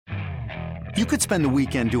You could spend the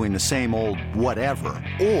weekend doing the same old whatever,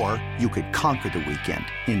 or you could conquer the weekend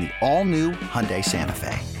in the all-new Hyundai Santa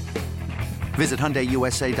Fe. Visit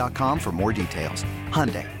HyundaiUSA.com for more details.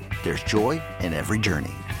 Hyundai, there's joy in every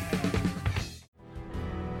journey.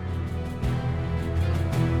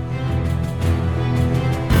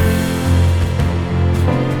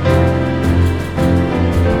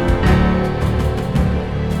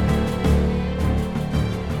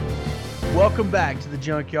 Welcome back to the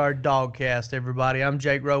Junkyard Dogcast, everybody. I'm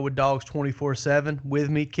Jake Rowe with Dogs 24/7. With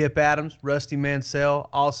me, Kip Adams, Rusty Mansell,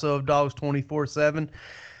 also of Dogs 24/7.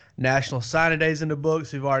 National Signing Days in the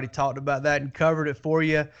books. We've already talked about that and covered it for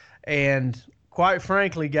you. And quite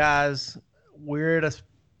frankly, guys, we're at a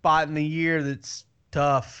spot in the year that's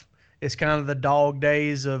tough. It's kind of the dog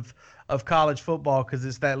days of college football because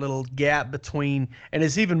it's that little gap between, and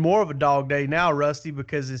it's even more of a dog day now, Rusty,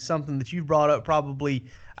 because it's something that you've brought up probably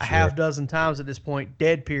a half dozen times at this point,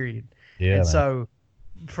 dead period. Yeah. And so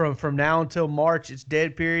from now until March, it's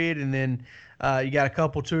dead period. And then you got a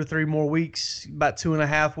couple, 2 or 3 more weeks, about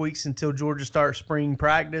 2.5 weeks until Georgia starts spring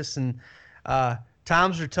practice. And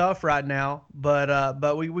times are tough right now,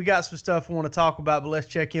 but we got some stuff we want to talk about, but let's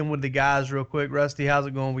check in with the guys real quick. Rusty, how's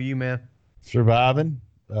it going with you, man? Surviving.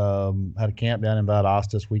 Had a camp down in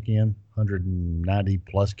Valdosta this weekend, 190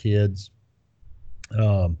 plus kids.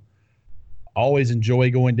 Always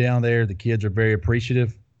enjoy going down there. The kids are very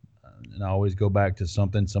appreciative. And I always go back to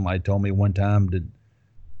something somebody told me one time that,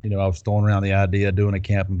 I was throwing around the idea of doing a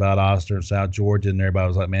camp in Valdosta in South Georgia, and everybody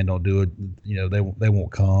was like, man, don't do it. They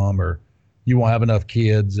won't come, or you won't have enough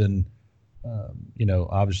kids. And,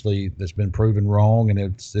 obviously that's been proven wrong, and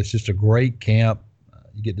it's just a great camp.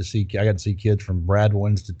 I got to see kids from Bradwell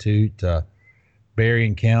Institute,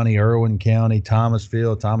 Berrien County, Irwin County,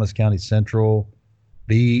 Thomasville, Thomas County Central,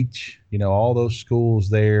 Beach, all those schools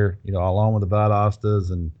there, along with the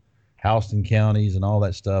Valdostas and Houston counties and all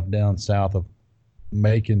that stuff down south of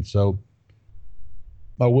Macon. So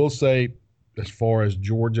I will say, as far as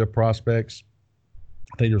Georgia prospects,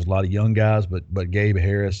 I think there's a lot of young guys, but Gabe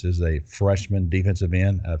Harris is a freshman defensive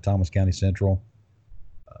end out of Thomas County Central.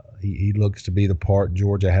 He looks to be the part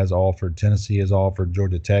Georgia has offered. Tennessee has offered.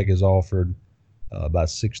 Georgia Tech has offered. About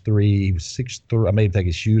 6'3". He was 6'3". I made him take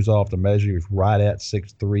his shoes off to measure. He was right at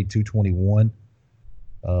 6'3", 221.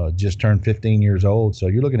 Just turned 15 years old. So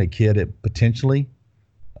you're looking at a kid that potentially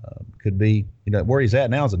could be, where he's at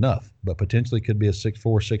now is enough, but potentially could be a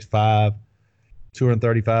 6'4", 6'5",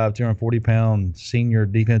 235, 240-pound senior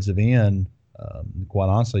defensive end. Quite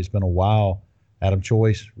honestly, it's been a while. Adam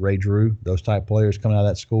Choice, Ray Drew, those type players coming out of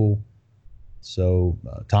that school. So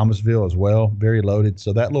Thomasville as well, very loaded.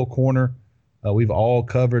 So that little corner, we've all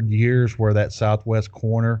covered years where that southwest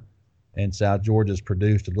corner and South Georgia is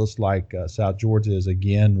produced. It looks like South Georgia is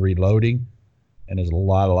again reloading, and there's a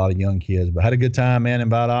lot of young kids. But had a good time, man, in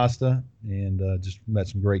Valdosta, and just met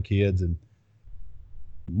some great kids. And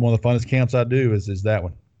one of the funnest camps I do is that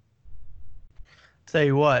one. Tell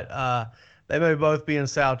you what, they may both be in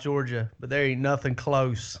South Georgia, but there ain't nothing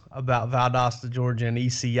close about Valdosta, Georgia and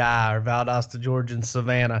ECI, or Valdosta, Georgia and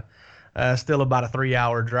Savannah. Still about a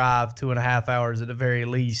 3-hour drive, 2.5 hours at the very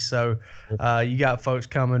least. So you got folks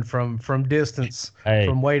coming from distance,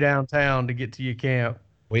 from way downtown to get to your camp.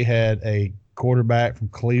 We had a quarterback from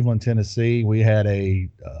Cleveland, Tennessee. We had a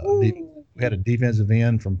defensive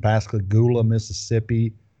end from Pascagoula,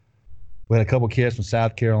 Mississippi. We had a couple kids from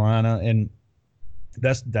South Carolina, and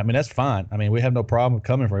that's fine. I mean, we have no problem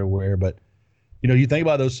coming from everywhere. But you think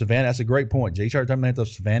about those Savannah. That's a great point. Jay started talking about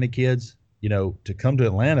those Savannah kids. To come to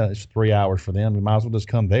Atlanta, it's 3 hours for them. We might as well just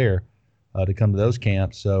come there to come to those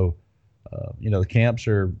camps. So, the camps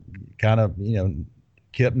are kind of,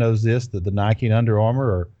 Kip knows this, that the Nike and Under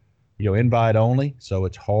Armour are, invite only. So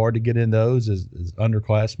it's hard to get in those as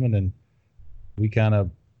underclassmen. And we kind of,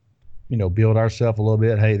 build ourselves a little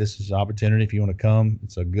bit. Hey, this is an opportunity if you want to come.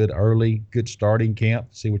 It's a good starting camp,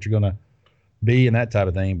 see what you're going to be and that type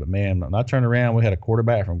of thing. But, man, when I turned around, we had a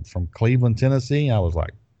quarterback from Cleveland, Tennessee. I was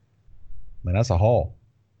like, man, that's a haul.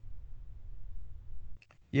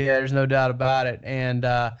 Yeah, there's no doubt about it. And,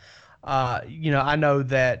 I know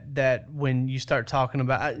that when you start talking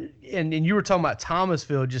about and you were talking about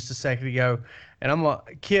Thomasville just a second ago, and I'm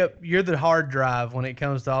like, Kip, you're the hard drive when it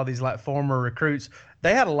comes to all these like former recruits.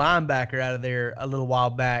 They had a linebacker out of there a little while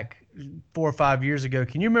back, 4 or 5 years ago.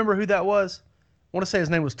 Can you remember who that was? I want to say his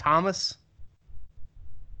name was Thomas.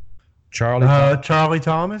 Charlie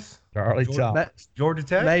Thomas. Charlie Thomas? Georgia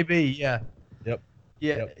Tech? Maybe, yeah. Yep.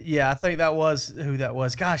 Yeah, I think that was who that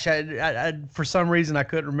was. Gosh, I for some reason I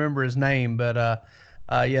couldn't remember his name, but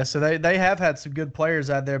so they have had some good players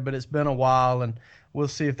out there, but it's been a while. And we'll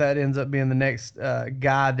see if that ends up being the next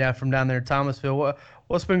guy down there in Thomasville.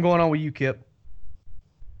 What's been going on with you, Kip?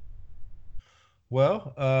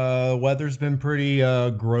 Well, weather's been pretty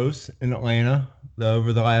gross in Atlanta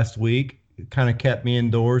over the last week. It kind of kept me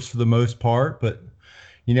indoors for the most part, but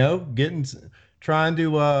trying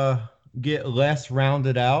to get less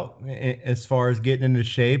rounded out as far as getting into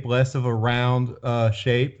shape, less of a round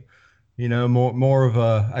shape, more of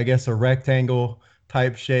I guess, a rectangle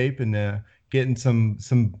type shape, and getting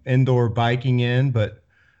some indoor biking in. But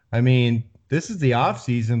I mean, this is the off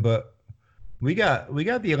season, but we got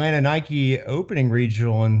the Atlanta Nike opening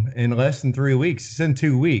regional in less than 3 weeks. It's in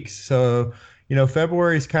 2 weeks. So,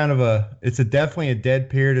 February is kind of definitely a dead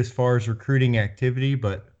period as far as recruiting activity,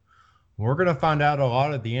 but we're going to find out a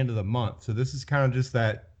lot at the end of the month. So this is kind of just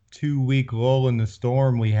that 2 week lull in the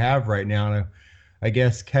storm we have right now to, I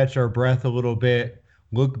guess, catch our breath a little bit,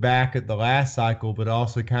 look back at the last cycle, but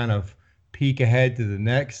also kind of peek ahead to the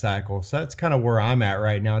next cycle. So that's kind of where I'm at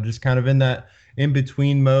right now, just kind of in that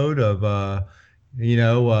in-between mode of,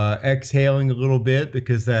 exhaling a little bit,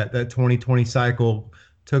 because that 2020 cycle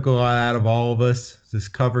took a lot out of all of us,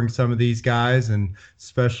 just covering some of these guys, and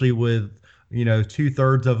especially with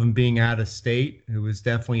 2/3 of them being out of state. It was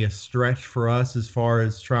definitely a stretch for us as far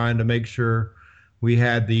as trying to make sure we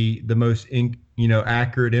had the most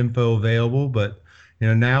accurate info available. But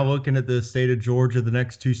now looking at the state of Georgia, the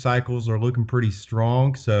next 2 cycles are looking pretty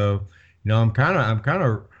strong. So I'm kind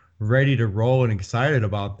of ready to roll and excited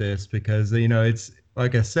about this, because it's,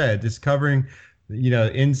 like I said, just covering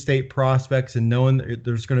in-state prospects and knowing that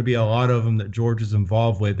there's going to be a lot of them that Georgia's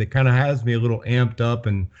involved with. It kind of has me a little amped up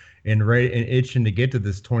and ready and itching to get to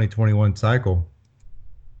this 2021 cycle.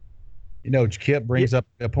 Kip brings up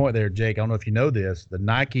a point there, Jake. I don't know if you know this. The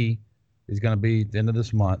Nike is going to be at the end of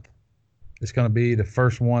this month. It's going to be the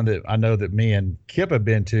first one that I know that me and Kip have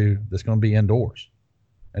been to that's going to be indoors.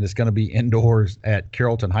 And it's going to be indoors at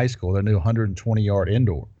Carrollton High School, their new 120-yard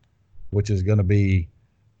indoor, which is going to be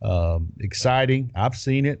exciting. I've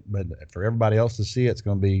seen it, but for everybody else to see it, it's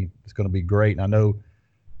going to be great. And I know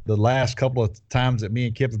the last couple of times that me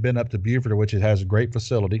and Kip have been up to Buford, which it has a great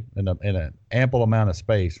facility and an ample amount of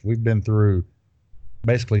space, we've been through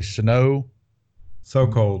basically snow. So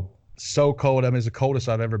cold. I mean, it's the coldest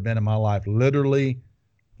I've ever been in my life. Literally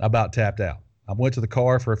about tapped out. I went to the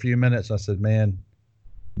car for a few minutes. I said,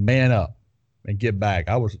 man up and get back.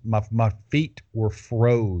 My feet were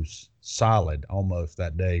froze solid almost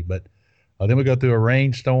that day. But then we go through a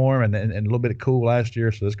rainstorm and a little bit of cool last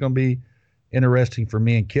year. So it's going to be interesting for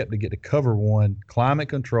me and Kip to get to cover one climate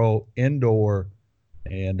control indoor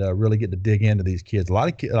and really get to dig into these kids. A lot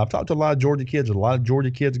of kids, I've talked to a lot of Georgia kids. There's a lot of Georgia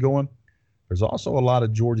kids going. There's also a lot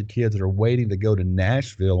of Georgia kids that are waiting to go to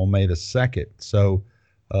Nashville on May the 2nd. So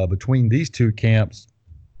between these two camps,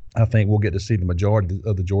 I think we'll get to see the majority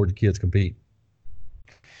of the Georgia kids compete.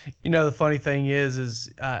 The funny thing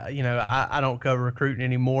is I don't cover recruiting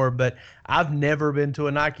anymore, but I've never been to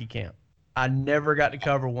a Nike camp. I never got to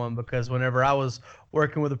cover one, because whenever I was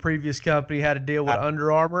working with a previous company, had to deal with Under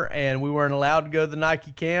Armour, and we weren't allowed to go to the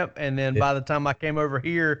Nike camp. And then by the time I came over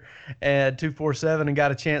here at 247 and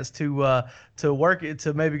got a chance to work it,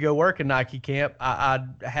 to maybe go work a Nike camp, I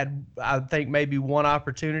think maybe one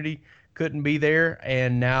opportunity, couldn't be there,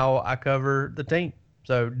 and now I cover the team.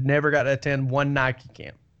 So never got to attend one Nike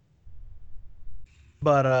camp.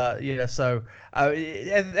 But so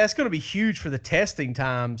that's going to be huge for the testing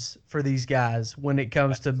times for these guys when it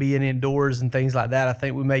comes to being indoors and things like that. I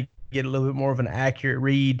think we may get a little bit more of an accurate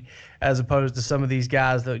read, as opposed to some of these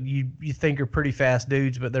guys that you think are pretty fast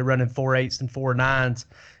dudes, but they're running 4.8s and 4.9s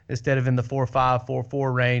instead of in the 4.5,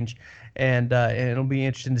 4.4 range. And it'll be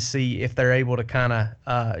interesting to see if they're able to kind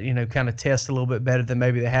of test a little bit better than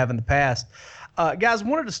maybe they have in the past. Guys,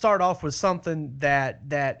 wanted to start off with something that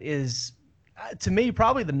is, to me,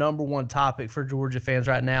 probably the number one topic for Georgia fans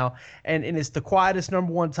right now, and it's the quietest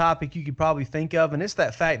number one topic you could probably think of, and it's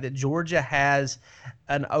that fact that Georgia has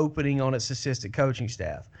an opening on its assistant coaching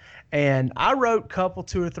staff. And I wrote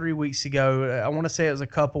 2 or 3 weeks ago, I want to say it was a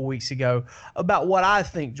couple weeks ago, about what I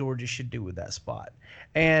think Georgia should do with that spot.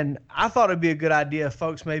 And I thought it'd be a good idea if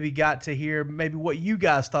folks maybe got to hear maybe what you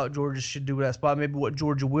guys thought Georgia should do with that spot, maybe what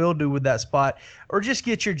Georgia will do with that spot, or just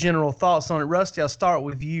get your general thoughts on it. Rusty, I'll start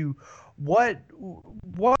with you. What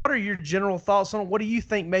are your general thoughts on it? What do you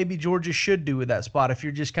think maybe Georgia should do with that spot, if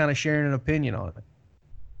you're just kind of sharing an opinion on it?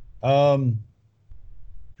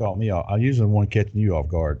 Caught me off. I usually want catching you off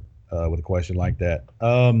guard with a question like that.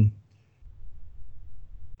 I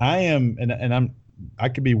am, and I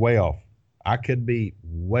could be way off. I could be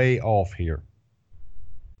way off here.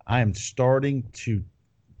 I am starting to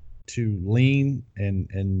to lean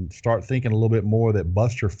and start thinking a little bit more that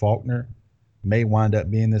Buster Faulkner may wind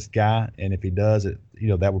up being this guy. And if he does,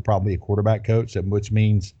 that would probably be a quarterback coach, which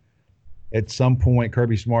means at some point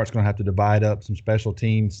Kirby Smart's going to have to divide up some special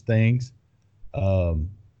teams things. And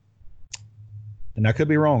I could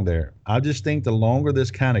be wrong there. I just think the longer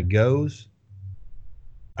this kind of goes,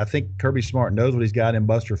 I think Kirby Smart knows what he's got in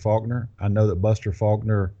Buster Faulkner. I know that Buster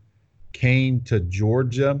Faulkner came to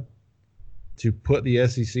Georgia to put the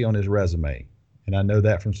SEC on his resume. And I know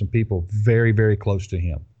that from some people very, very close to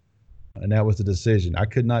him. And that was the decision. I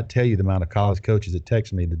could not tell you the amount of college coaches that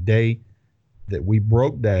texted me the day that we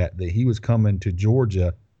broke that he was coming to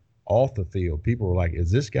Georgia off the field. People were like,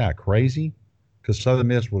 is this guy crazy? Because Southern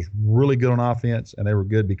Miss was really good on offense, and they were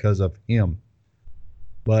good because of him.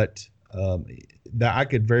 But I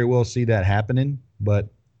could very well see that happening, but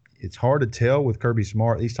it's hard to tell with Kirby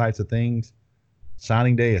Smart, these types of things.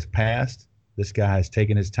 Signing day has passed. This guy has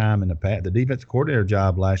taken his time in the past. The defensive coordinator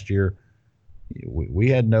job last year, we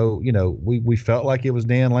had no, we felt like it was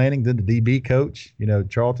Dan Lanning, then the DB coach,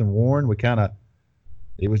 Charlton Warren.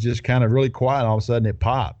 It was just kind of really quiet. All of a sudden it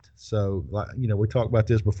popped. So, we talked about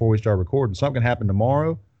this before we started recording. Something can happen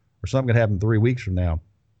tomorrow or something can happen 3 weeks from now.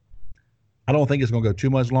 I don't think it's going to go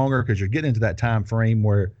too much longer because you're getting into that time frame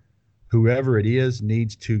where whoever it is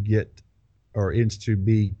needs to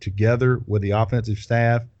be together with the offensive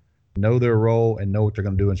staff, know their role, and know what they're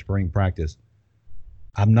going to do in spring practice.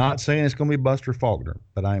 I'm not saying it's going to be Buster Faulkner,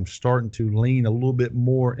 but I am starting to lean a little bit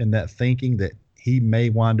more in that thinking that he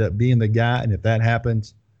may wind up being the guy. And if that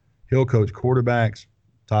happens, he'll coach quarterbacks.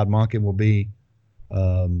 Todd Monken will be,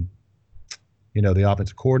 the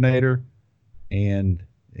offensive coordinator, and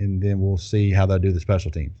then we'll see how they'll do the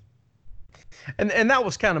special teams. And that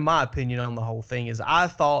was kind of my opinion on the whole thing. Is I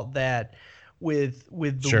thought that with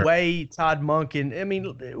the Sure. way Todd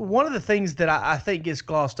Monken, one of the things that I think gets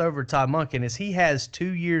glossed over Todd Monken is he has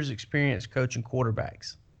 2 years experience coaching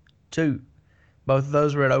quarterbacks. 2. Both of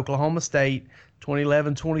those were at Oklahoma State,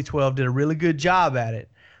 2011, 2012, did a really good job at it.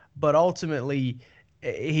 But ultimately,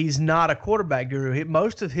 he's not a quarterback guru.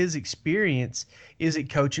 Most of his experience is at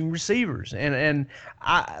coaching receivers. And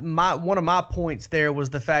one of my points there was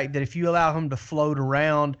the fact that if you allow him to float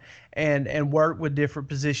around and work with different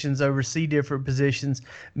positions, oversee different positions,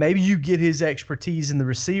 maybe you get his expertise in the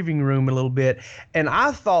receiving room a little bit. And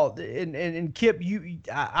I thought, and Kip,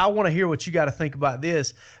 I want to hear what you got to think about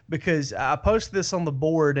this, because I posted this on the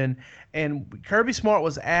board, and Kirby Smart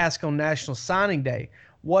was asked on National Signing Day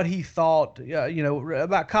what he thought,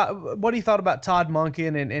 about what he thought about Todd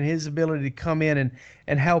Monken and his ability to come in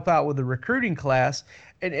and help out with the recruiting class,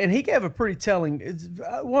 and he gave a pretty telling.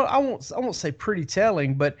 Well, I won't say pretty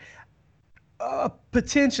telling, but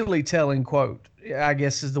potentially telling quote, I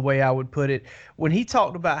guess is the way I would put it, when he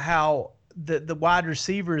talked about how the wide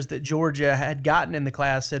receivers that Georgia had gotten in the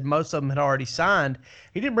class, said most of them had already signed.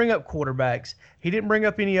 He didn't bring up quarterbacks. He didn't bring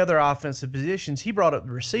up any other offensive positions. He brought up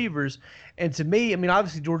the receivers. And to me,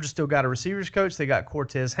 obviously Georgia still got a receivers coach. They got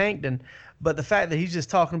Cortez Hankton. But the fact that he's just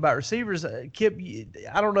talking about receivers, Kip,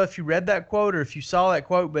 I don't know if you read that quote or if you saw that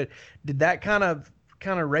quote, but did that kind of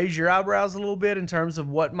raise your eyebrows a little bit in terms of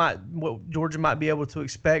what Georgia might be able to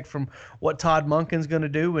expect from what Todd Monken's going to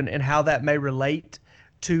do and how that may relate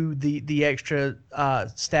to the extra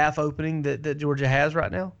staff opening that Georgia has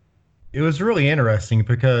right now? It was really interesting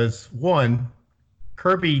because, one,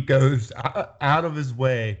 Kirby goes out of his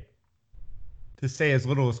way to say as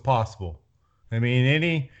little as possible.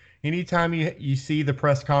 Anytime you see the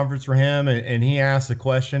press conference for him and he asks a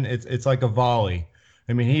question, it's like a volley.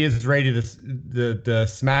 He is ready to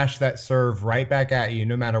smash that serve right back at you,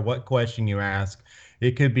 no matter what question you ask.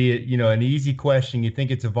 It could be an easy question. You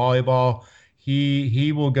think it's a volleyball.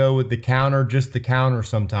 He will go with the counter, just the counter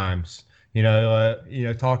sometimes.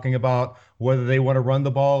 Talking about whether they want to run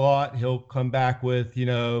the ball a lot, he'll come back with,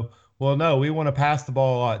 well, no, we want to pass the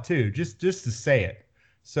ball a lot too, just to say it.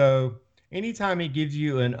 So anytime he gives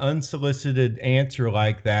you an unsolicited answer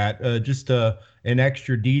like that, just an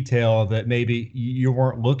extra detail that maybe you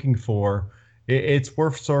weren't looking for, it's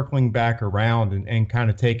worth circling back around and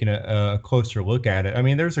kind of taking a closer look at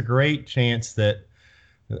it. There's a great chance that,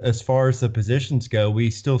 as far as the positions go, we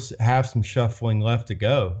still have some shuffling left to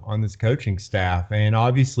go on this coaching staff. And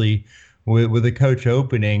obviously, with the coach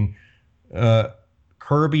opening,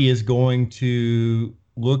 Kirby is going to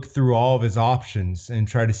look through all of his options and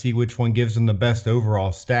try to see which one gives him the best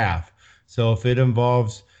overall staff. So if it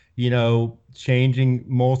involves, changing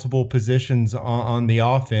multiple positions on the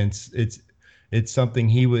offense, it's something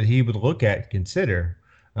he would look at and consider.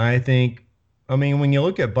 I think. When you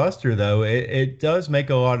look at Buster, though, it does make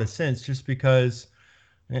a lot of sense just because,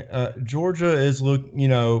 Georgia is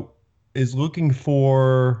looking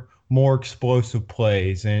for more explosive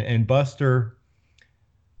plays, and Buster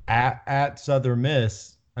at Southern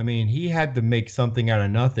Miss, I mean, he had to make something out of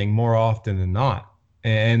nothing more often than not,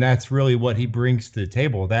 and that's really what he brings to the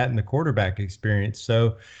table, that and the quarterback experience.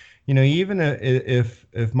 So, even if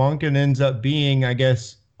Monken ends up being, I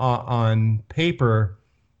guess, on paper,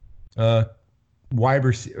 involved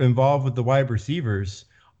with the wide receivers,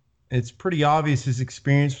 it's pretty obvious his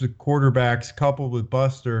experience with quarterbacks coupled with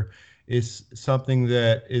Buster is something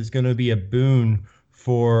that is going to be a boon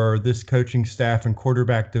for this coaching staff and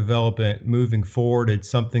quarterback development moving forward. It's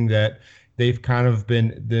something that they've kind of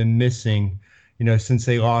been missing, since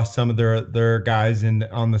they lost some of their guys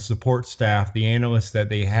on the support staff, the analysts that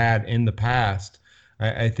they had in the past.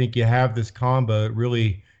 I think you have this combo. It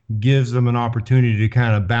really gives them an opportunity to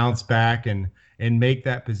kind of bounce back and make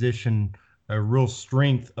that position a real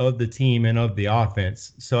strength of the team and of the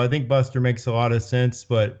offense. So I think Buster makes a lot of sense,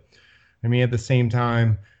 but I mean, at the same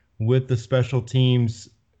time, with the special teams,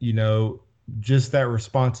 just that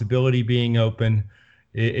responsibility being open,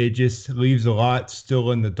 it just leaves a lot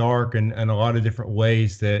still in the dark and a lot of different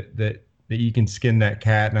ways that you can skin that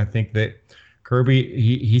cat. And I think that Kirby,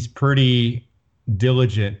 he's pretty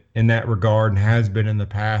diligent in that regard and has been in the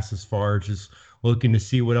past as far as just looking to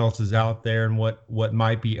see what else is out there and what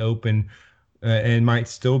might be open and might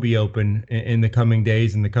still be open in the coming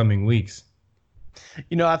days and the coming weeks.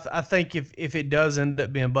 I think if it does end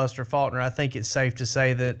up being Buster Faulkner, I think it's safe to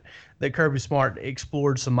say that Kirby Smart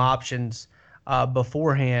explored some options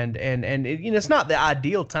beforehand, and it's not the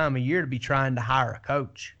ideal time of year to be trying to hire a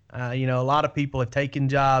coach. A lot of people have taken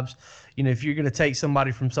jobs. If you're going to take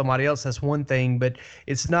somebody from somebody else, that's one thing, but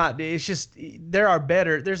it's not. It's just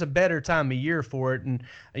there's a better time of year for it, and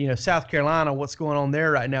South Carolina, what's going on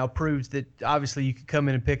there right now proves that obviously you could come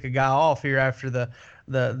in and pick a guy off here after the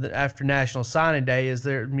after National Signing Day. Is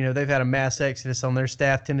there they've had a mass exodus on their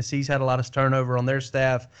staff. Tennessee's had a lot of turnover on their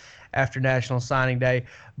staff after National Signing Day,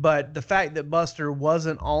 but the fact that Buster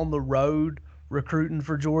wasn't on the road recruiting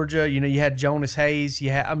for Georgia, you had Jonas Jennings. You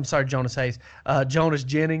had Jonas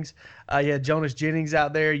Jennings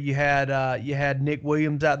out there. You had Nick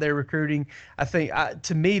Williams out there recruiting. I think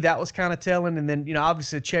to me that was kind of telling. And then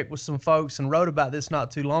obviously checked with some folks and wrote about this not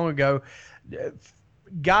too long ago.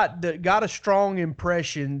 Got a strong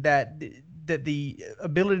impression that the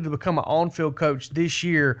ability to become an on-field coach this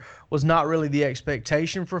year was not really the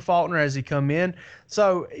expectation for Faulkner as he come in.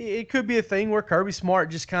 So it could be a thing where Kirby Smart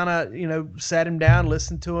just kind of, sat him down,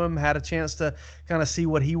 listened to him, had a chance to kind of see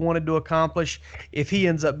what he wanted to accomplish if he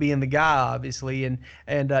ends up being the guy, obviously. And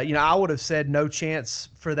I would have said no chance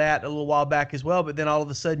for that a little while back as well. But then all of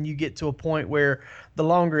a sudden you get to a point where the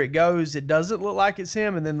longer it goes, it doesn't look like it's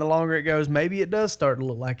him. And then the longer it goes, maybe it does start to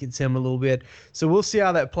look like it's him a little bit. So we'll see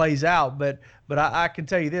how that plays out. But I can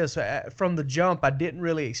tell you this, from the jump, I didn't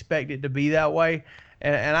really expect it to be that way.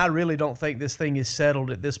 And I really don't think this thing is settled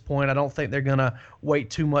at this point. I don't think they're going to wait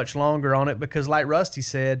too much longer on it because, like Rusty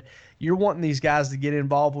said, you're wanting these guys to get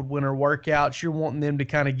involved with winter workouts. You're wanting them to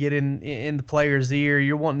kind of get in the player's ear.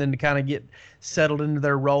 You're wanting them to kind of get settled into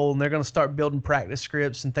their role, and they're going to start building practice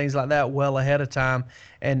scripts and things like that well ahead of time.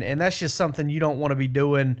 And that's just something you don't want to be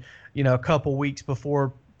doing, a couple weeks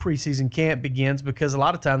before preseason camp begins, because a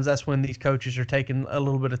lot of times that's when these coaches are taking a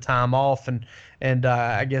little bit of time off, and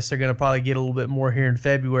I guess they're going to probably get a little bit more here in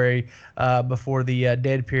February before the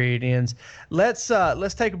dead period ends. Let's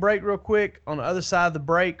take a break real quick. On the other side of the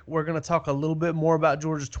break, we're going to talk a little bit more about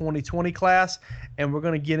Georgia's 2020 class, and we're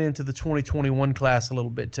going to get into the 2021 class a little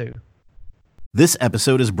bit too. This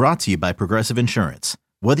episode is brought to you by Progressive Insurance.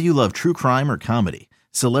 Whether you love true crime or comedy,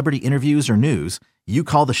 celebrity interviews or news, you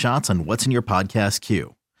call the shots on what's in your podcast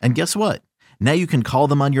queue. And guess what? Now you can call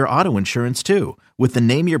them on your auto insurance too with the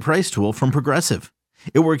Name Your Price tool from Progressive.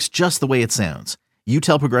 It works just the way it sounds. You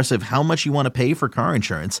tell Progressive how much you want to pay for car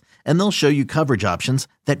insurance, and they'll show you coverage options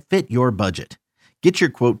that fit your budget. Get your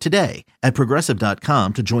quote today at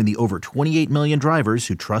Progressive.com to join the over 28 million drivers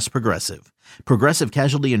who trust Progressive. Progressive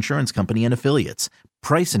Casualty Insurance Company and Affiliates.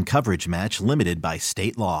 Price and coverage match limited by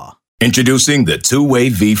state law. Introducing the Two-Way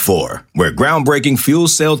V4, where groundbreaking fuel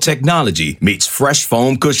cell technology meets fresh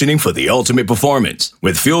foam cushioning for the ultimate performance.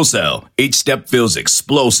 With Fuel Cell, each step feels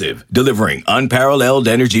explosive, delivering unparalleled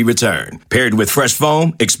energy return. Paired with fresh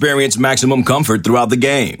foam, experience maximum comfort throughout the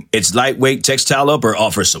game. Its lightweight textile upper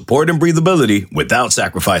offers support and breathability without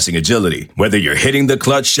sacrificing agility. Whether you're hitting the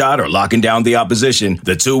clutch shot or locking down the opposition,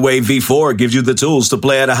 the Two-Way V4 gives you the tools to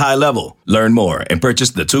play at a high level. Learn more and purchase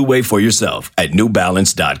the Two-Way for yourself at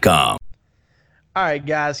NewBalance.com. All right,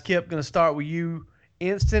 guys, Kip, going to start with you.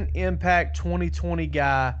 Instant Impact 2020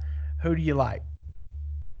 guy, who do you like?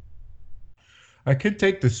 I could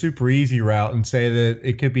take the super easy route and say that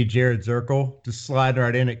it could be Jared Zirkle, just slide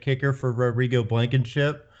right in at kicker for Rodrigo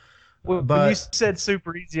Blankenship. When you But said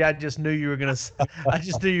super easy, I just knew you were gonna. I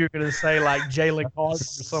just knew you were gonna say like Jalen Carter or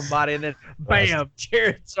somebody, and then bam,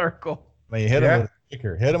 Jared Circle. I mean, hit him Yeah. with a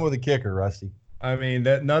kicker. Hit him with a kicker, Rusty. I mean,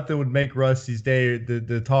 that nothing would make Rusty's day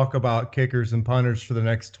to talk about kickers and punters for the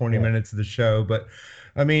next 20 minutes of the show. But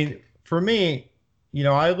I mean, for me,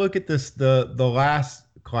 I look at the last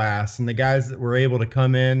class and the guys that were able to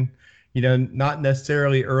come in, not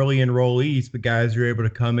necessarily early enrollees, but guys who are able to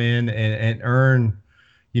come in and earn,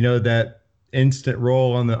 that instant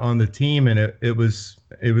role on the team. And it was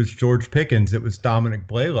George Pickens. It was Dominic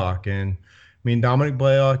Blaylock. And I mean, Dominic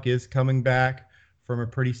Blaylock is coming back from a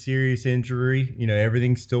pretty serious injury.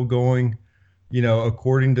 Everything's still going,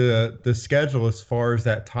 according to the schedule as far as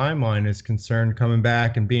that timeline is concerned, coming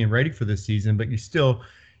back and being ready for this season. But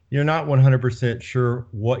you're not 100% sure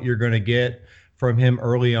what you're going to get from him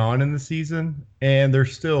early on in the season. And there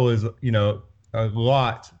still is, a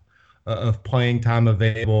lot of playing time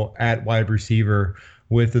available at wide receiver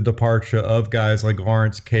with the departure of guys like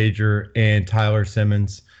Lawrence Cager and Tyler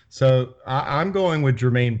Simmons. So I'm going with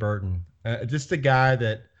Jermaine Burton. Just a guy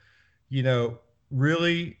that,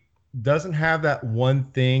 really doesn't have that one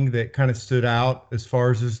thing that kind of stood out as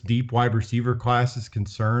far as this deep wide receiver class is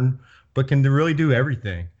concerned, but can really do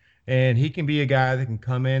everything. And he can be a guy that can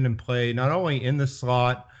come in and play not only in the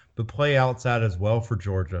slot, but play outside as well for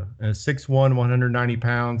Georgia. And 6'1", 190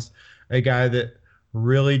 pounds, a guy that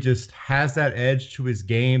really just has that edge to his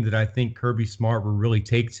game that I think Kirby Smart will really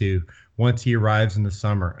take to once he arrives in the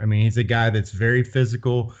summer. I mean, he's a guy that's very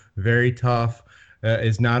physical, very tough,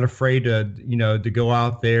 is not afraid to go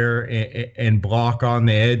out there and block on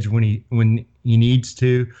the edge when he needs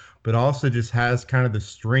to, but also just has kind of the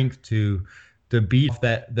strength to beat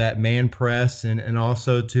that man press and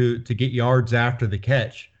also to get yards after the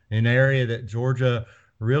catch, an area that Georgia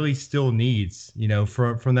really still needs,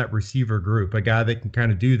 from that receiver group, a guy that can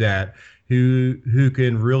kind of do that, who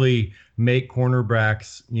can really make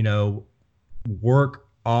cornerbacks, work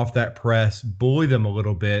off that press, bully them a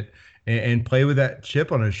little bit, and play with that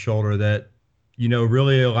chip on his shoulder that,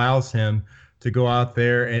 really allows him to go out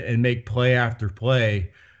there and make play after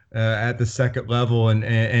play at the second level.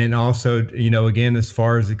 And also, again, as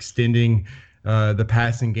far as extending the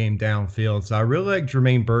passing game downfield. So I really like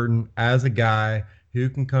Jermaine Burton as a guy who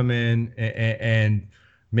can come in and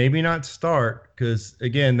maybe not start, because,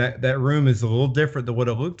 again, that room is a little different than what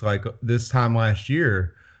it looked like this time last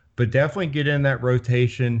year, but definitely get in that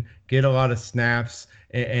rotation, get a lot of snaps,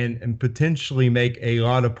 and potentially make a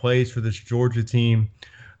lot of plays for this Georgia team,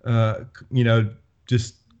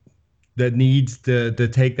 just that needs to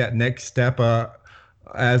take that next step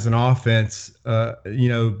as an offense,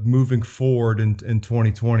 moving forward in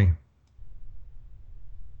 2020.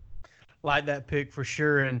 Like that pick for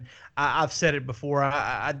sure, and I've said it before.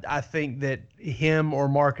 I think that him or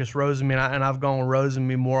Marcus Rosenman, and I've gone with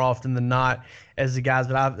Rosenman more often than not as the guys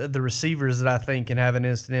the receivers that I think can have an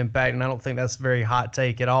instant impact, and I don't think that's a very hot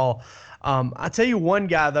take at all. I tell you one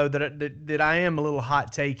guy though that I am a little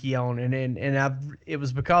hot takey on, and it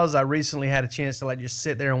was because I recently had a chance to just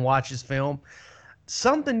sit there and watch his film.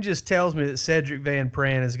 Something just tells me that Cedric Van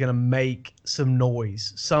Pran is going to make some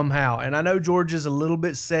noise somehow. And I know Georgia's a little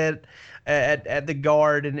bit set at the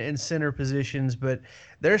guard and center positions, but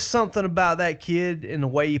there's something about that kid and the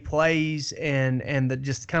way he plays and the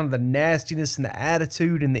just kind of the nastiness and the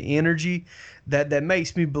attitude and the energy that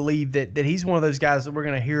makes me believe that he's one of those guys that we're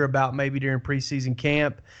going to hear about maybe during preseason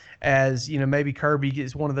camp. As maybe Kirby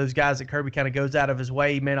gets one of those guys that Kirby kind of goes out of his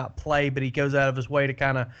way. He may not play, but he goes out of his way to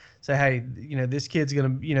kind of say, hey, this kid's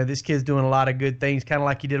this kid's doing a lot of good things, kind of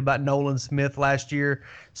like he did about Nolan Smith last year.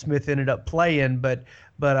 Smith ended up playing, but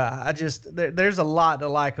there's a lot to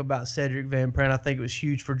like about Cedric Van Pran. I think it was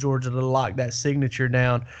huge for Georgia to lock that signature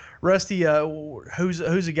down. Rusty,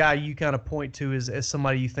 who's a guy you kind of point to as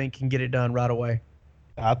somebody you think can get it done right away?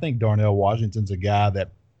 I think Darnell Washington's a guy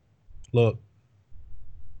that, look,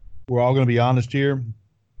 we're all going to be honest here.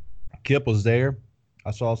 Kip was there.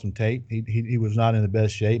 I saw some tape. He was not in the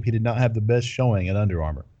best shape. He did not have the best showing at Under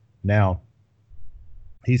Armour. Now,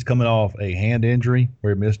 he's coming off a hand injury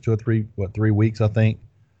where he missed 2 or 3 weeks, I think.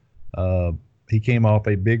 He came off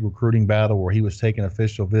a big recruiting battle where he was taking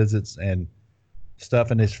official visits and stuff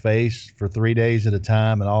in his face for 3 days at a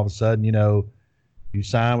time. And all of a sudden, you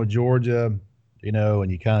sign with Georgia,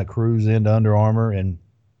 and you kind of cruise into Under Armour, and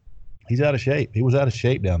he's out of shape. He was out of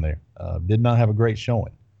shape down there. Did not have a great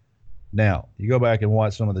showing. Now, you go back and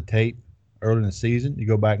watch some of the tape early in the season. You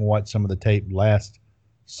go back and watch some of the tape last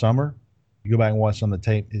summer. You go back and watch some of the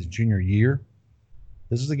tape his junior year.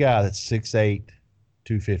 This is a guy that's 6'8",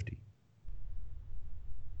 250.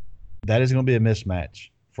 That is going to be a mismatch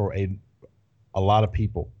for a lot of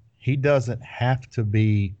people. He doesn't have to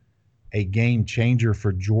be a game changer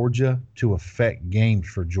for Georgia to affect games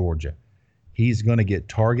for Georgia. He's going to get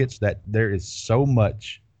targets. That there is so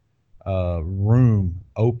much room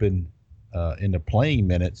open in the playing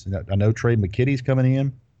minutes. I know Trey McKitty's coming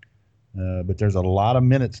in, but there's a lot of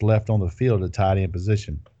minutes left on the field at tight end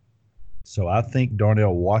position. So I think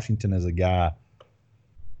Darnell Washington is a guy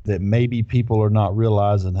that maybe people are not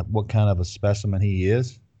realizing what kind of a specimen he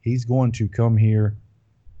is. He's going to come here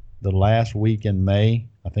the last week in May.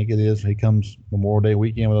 I think it is. He comes Memorial Day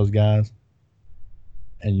weekend with those guys.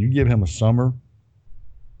 And you give him a summer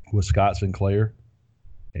with Scott Sinclair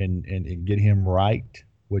and get him right,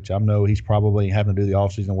 which I know he's probably having to do the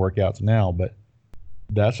offseason workouts now, but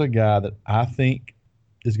that's a guy that I think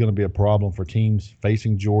is going to be a problem for teams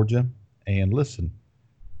facing Georgia. And listen,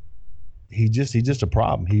 he's just a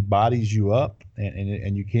problem. He bodies you up,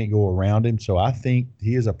 and you can't go around him. So I think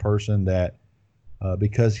he is a person that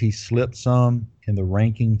because he slipped some in the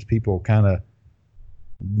rankings, people are kind of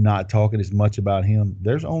not talking as much about him.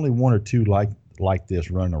 There's only one or two like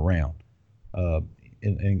this running around.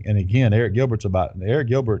 And again, Eric Gilbert.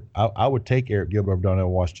 I would take Eric Gilbert over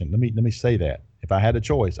Darnell Washington. Let me say that. If I had a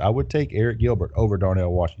choice, I would take Eric Gilbert over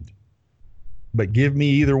Darnell Washington. But give me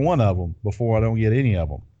either one of them before I don't get any of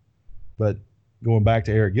them. But going back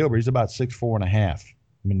to Eric Gilbert, he's about 6'4.5". I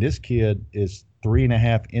mean, this kid is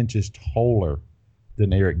 3.5 inches taller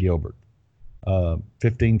than Eric Gilbert,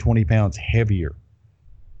 15, 20 pounds heavier.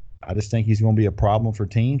 I just think he's going to be a problem for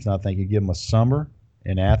teams, and I think you give him a summer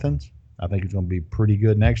in Athens. I think he's going to be pretty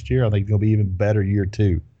good next year. I think he's going to be even better year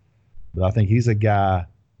two. But I think he's a guy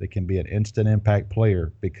that can be an instant impact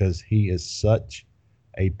player because he is such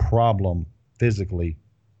a problem physically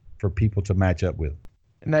for people to match up with.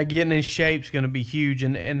 And that getting in shape is going to be huge.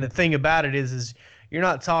 And the thing about it is you're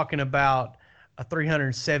not talking about a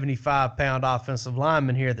 375-pound offensive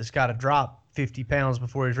lineman here that's got to drop 50 pounds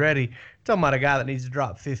before he's ready. You're talking about a guy that needs to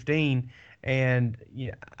drop 15. And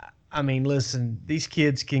yeah, I mean, listen, these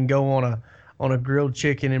kids can go on a grilled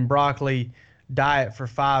chicken and broccoli diet for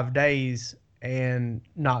 5 days and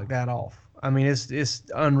knock that off. I mean, it's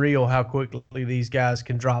unreal how quickly these guys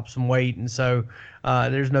can drop some weight, and so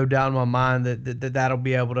there's no doubt in my mind that'll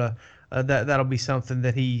be able to that'll be something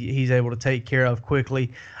that he's able to take care of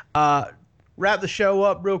quickly. Wrap the show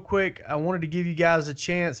up real quick. I wanted to give you guys a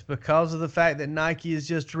chance because of the fact that Nike is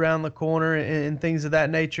just around the corner and things of that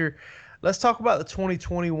nature. Let's talk about the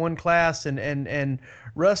 2021 class and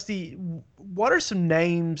Rusty. What are some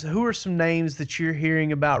names? Who are some names that you're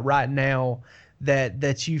hearing about right now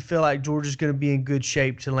that you feel like Georgia's going to be in good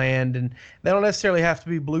shape to land? And they don't necessarily have to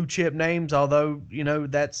be blue chip names, although, you know,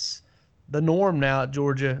 that's the norm now at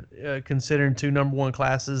Georgia, considering 2 number 1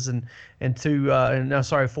 classes and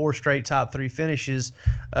 4 straight top 3 finishes.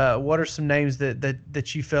 What are some names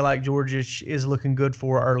that you feel like Georgia is looking good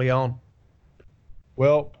for early on?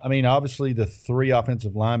 Well, I mean, obviously the 3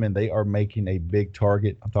 offensive linemen, they are making a big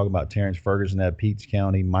target. I'm talking about Terrence Ferguson out of Peets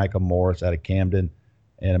County, Micah Morris out of Camden,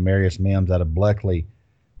 and Amarius Mims out of Bleckley.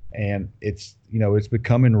 And it's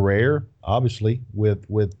becoming rare, obviously, with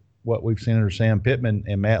what we've seen under Sam Pittman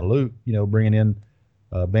and Matt Luke, bringing in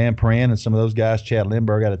Van Pran and some of those guys, Chad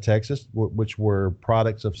Lindbergh out of Texas, which were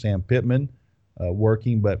products of Sam Pittman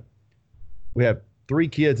working. But we have 3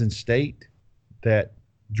 kids in state that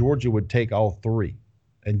Georgia would take all 3,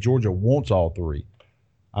 and Georgia wants all 3.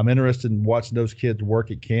 I'm interested in watching those kids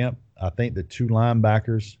work at camp. I think the 2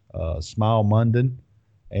 linebackers, Smile Munden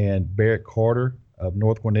and Barrett Carter of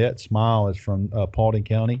North Gwinnett. Smile is from Paulding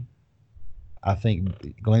County. I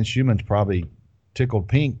think Glenn Schumann's probably tickled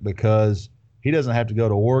pink because he doesn't have to go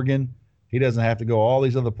to Oregon. He doesn't have to go all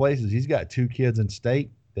these other places. He's got 2 kids in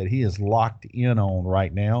state that he is locked in on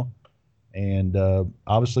right now. And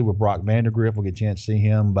obviously with Brock Vandergriff, we'll get a chance to see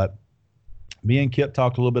him. But me and Kip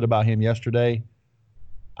talked a little bit about him yesterday.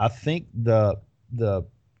 I think the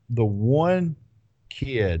one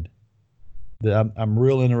kid that I'm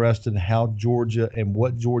real interested in how Georgia and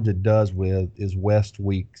what Georgia does with is West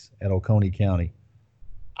Weeks at Oconee County.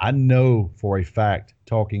 I know for a fact,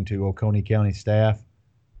 talking to Oconee County staff,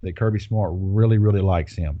 that Kirby Smart really, really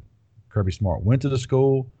likes him. Kirby Smart went to the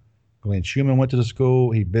school. Glenn Schumann went to the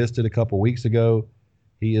school. He visited a couple weeks ago.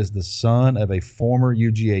 He is the son of a former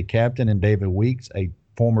UGA captain, and David Weeks, a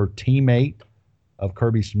former teammate of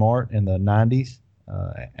Kirby Smart in the 90s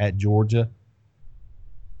at Georgia.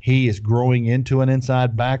 He is growing into an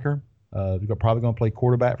inside backer. Probably going to play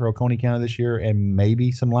quarterback for Oconee County this year and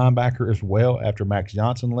maybe some linebacker as well after Max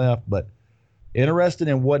Johnson left. But Interested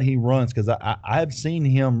in what he runs because I've seen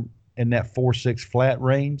him in that 4.6 flat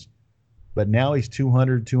range, but now he's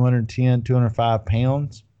 200, 210, 205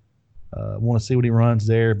 pounds. I want to see what he runs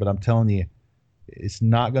there, but I'm telling you, it's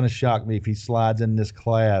not going to shock me if he slides in this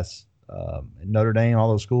class. Notre Dame, all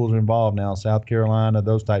those schools are involved now, South Carolina,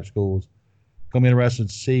 those type schools. Going to be interested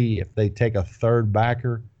to see if they take a third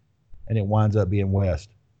backer and it winds up being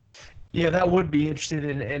West. Yeah, that would be interesting,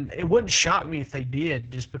 and it wouldn't shock me if they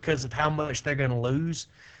did, just because of how much they're going to lose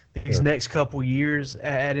these next couple years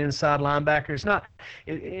at inside linebacker. It's not,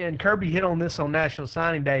 and Kirby hit on this on National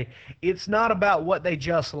Signing Day, it's not about what they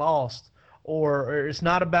just lost, or it's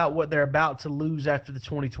not about what they're about to lose after the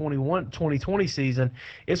 2020 season.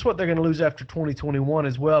 It's what they're going to lose after 2021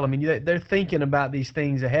 as well. I mean, they're thinking about these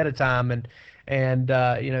things ahead of time, and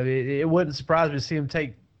it wouldn't surprise me to see them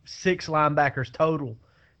take 6 linebackers total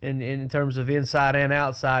in terms of inside and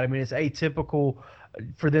outside. I mean, it's atypical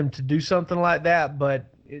for them to do something like that, but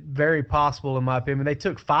very possible in my opinion. They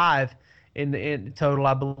took 5 in total,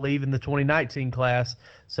 I believe, in the 2019 class.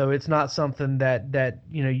 So it's not something that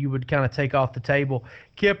you would kind of take off the table.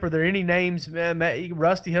 Kip, are there any names?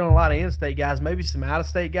 Rusty hit on a lot of in-state guys, maybe some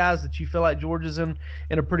out-of-state guys that you feel like Georgia's in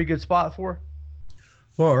a pretty good spot for?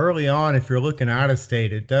 Well, early on, if you're looking out of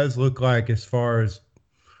state, it does look like, as far as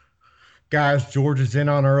guys Georgia's in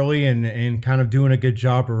on early and kind of doing a good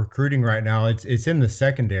job of recruiting right now, it's in the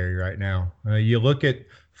secondary right now. You look at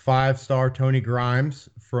 5-star Tony Grimes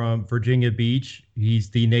from Virginia Beach. He's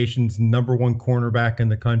the nation's #1 cornerback in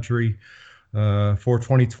the country for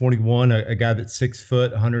 2021. A guy that's 6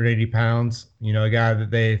 foot, 180 pounds. A guy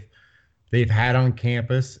that they've had on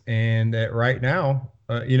campus, and that right now,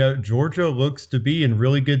 Georgia looks to be in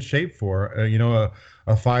really good shape for.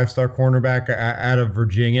 A 5-star cornerback out of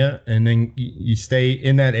Virginia, and then you stay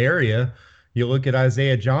in that area. You look at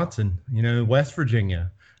Isaiah Johnson, West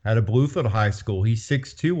Virginia, out of Bluefield High School. He's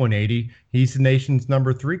 6'2", 180. He's the nation's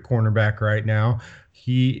 #3 cornerback right now.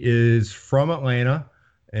 He is from Atlanta,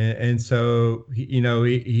 and so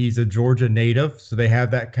he's a Georgia native, so they have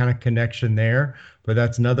that kind of connection there. But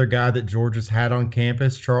that's another guy that Georgia's had on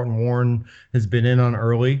campus. Charlton Warren has been in on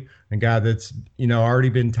early, a guy that's already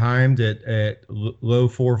been timed at low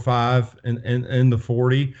 4.5 in the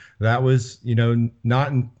 40. That was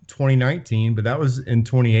not in 2019, but that was in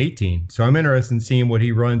 2018. So I'm interested in seeing what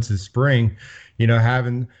he runs this spring.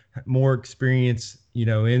 Having more experience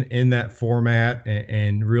in that format,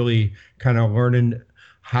 and really kind of learning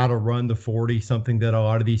how to run the 40, something that a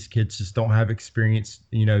lot of these kids just don't have experience,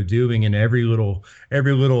 doing. And every little,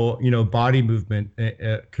 body movement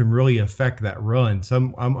can really affect that run.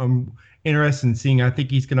 So I'm interested in seeing. I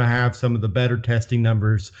think he's going to have some of the better testing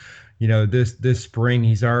numbers. This spring.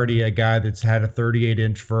 He's already a guy that's had a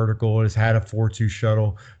 38-inch vertical, has had a 4.2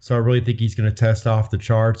 shuttle. So I really think he's going to test off the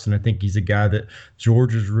charts, and I think he's a guy that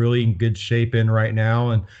Georgia's really in good shape in right now.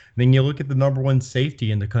 And then you look at the #1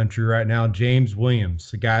 safety in the country right now, James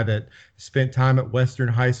Williams, a guy that spent time at Western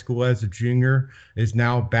High School as a junior, is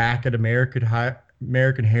now back at American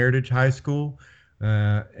Heritage High School.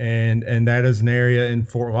 And that is an area in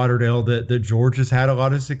Fort Lauderdale that Georgia's had a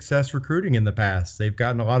lot of success recruiting in the past. They've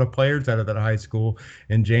gotten a lot of players out of that high school,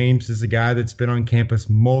 and James is a guy that's been on campus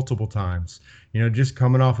multiple times. Just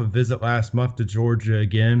coming off a visit last month to Georgia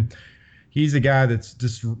again. He's a guy that's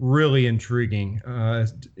just really intriguing.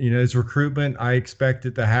 His recruitment, I expect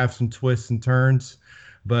it to have some twists and turns,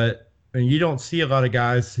 but you don't see a lot of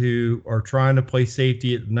guys who are trying to play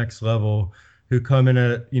safety at the next level who come in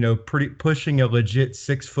at, pushing a legit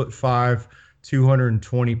 6'5",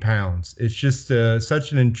 220 pounds. It's just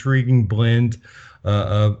such an intriguing blend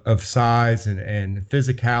of size and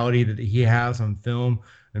physicality that he has on film.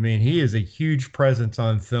 I mean, he is a huge presence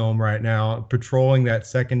on film right now, patrolling that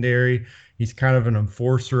secondary. He's kind of an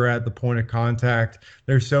enforcer at the point of contact.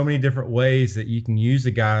 There's so many different ways that you can use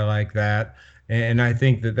a guy like that. And I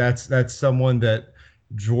think that's someone that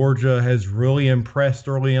Georgia has really impressed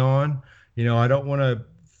early on. I don't want to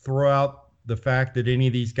throw out the fact that any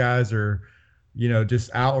of these guys are, just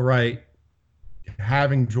outright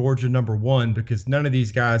having Georgia #1, because none of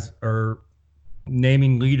these guys are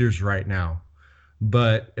naming leaders right now.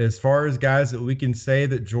 But as far as guys that we can say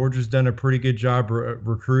that Georgia's done a pretty good job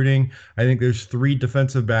recruiting, I think there's 3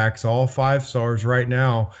 defensive backs, all 5 stars right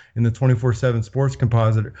now in the 24/7 Sports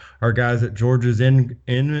Composite, are guys that Georgia's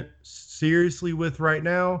in seriously with right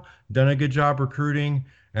now, done a good job recruiting.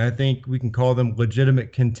 And I think we can call them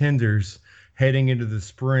legitimate contenders heading into the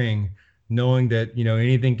spring, knowing that,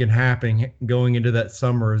 anything can happen going into that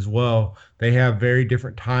summer as well. They have very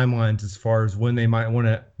different timelines as far as when they might want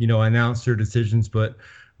to, announce their decisions, but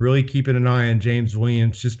really keeping an eye on James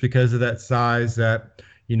Williams just because of that size, that,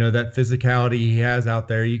 that physicality he has out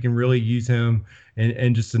there. You can really use him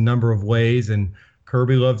in just a number of ways. And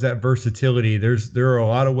Kirby loves that versatility. There are a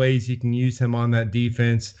lot of ways you can use him on that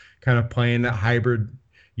defense, kind of playing that hybrid,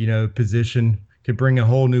 position. Could bring a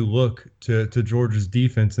whole new look to Georgia's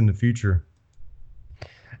defense in the future.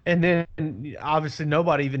 And then obviously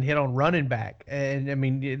nobody even hit on running back. And I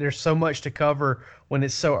mean, there's so much to cover when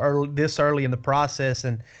it's so early in the process.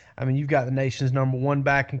 And I mean, you've got the nation's number one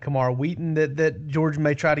back in Kamar Wheaton that Georgia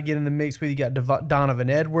may try to get in the mix with. You got Donovan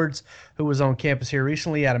Edwards, who was on campus here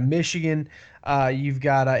recently out of Michigan. You've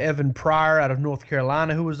got Evan Pryor out of North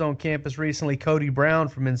Carolina, who was on campus recently. Cody Brown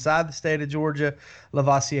from inside the state of Georgia.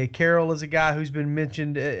 Lavassier Carroll is a guy who's been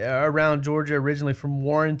mentioned around Georgia, originally from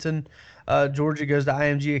Warrenton. Georgia goes to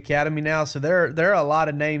IMG Academy now. So there are a lot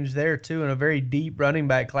of names there, too, in a very deep running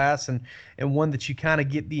back class, and one that you kind of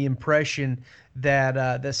get the impression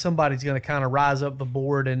that somebody's going to kind of rise up the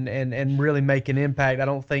board and really make an impact. I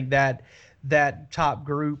don't think that top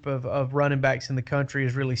group of running backs in the country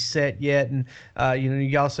is really set yet. And,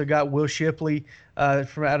 you also got Will Shipley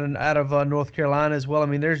from out of North Carolina as well. I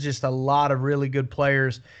mean, there's just a lot of really good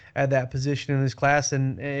players at that position in this class.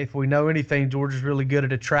 And if we know anything, Georgia's really good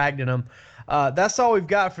at attracting them. That's all we've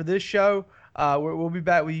got for this show. We'll be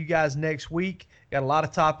back with you guys next week. Got a lot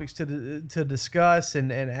of topics to discuss,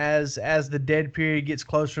 and as the dead period gets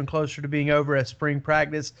closer and closer to being over, as spring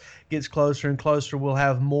practice gets closer and closer, we'll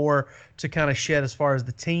have more to kind of shed as far as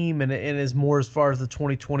the team and as more as far as the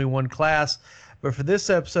 2021 class. But for this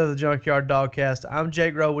episode of the Junkyard Dogcast, I'm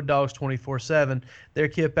Jake Rowe with Dogs 24/7. They're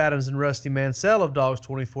Kip Adams and Rusty Mansell of Dogs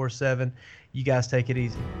 24/7. You guys take it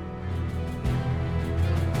easy.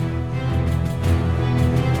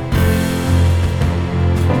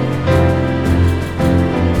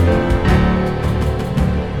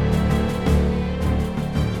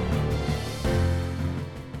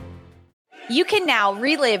 You can now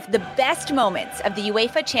relive the best moments of the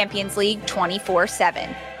UEFA Champions League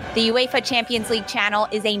 24/7. The UEFA Champions League channel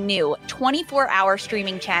is a new 24-hour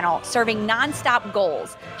streaming channel serving non-stop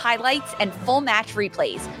goals, highlights, and full match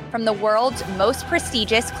replays from the world's most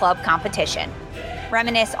prestigious club competition.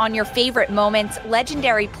 Reminisce on your favorite moments,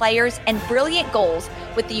 legendary players, and brilliant goals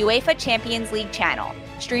with the UEFA Champions League channel,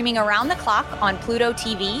 streaming around the clock on Pluto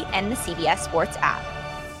TV and the CBS Sports app.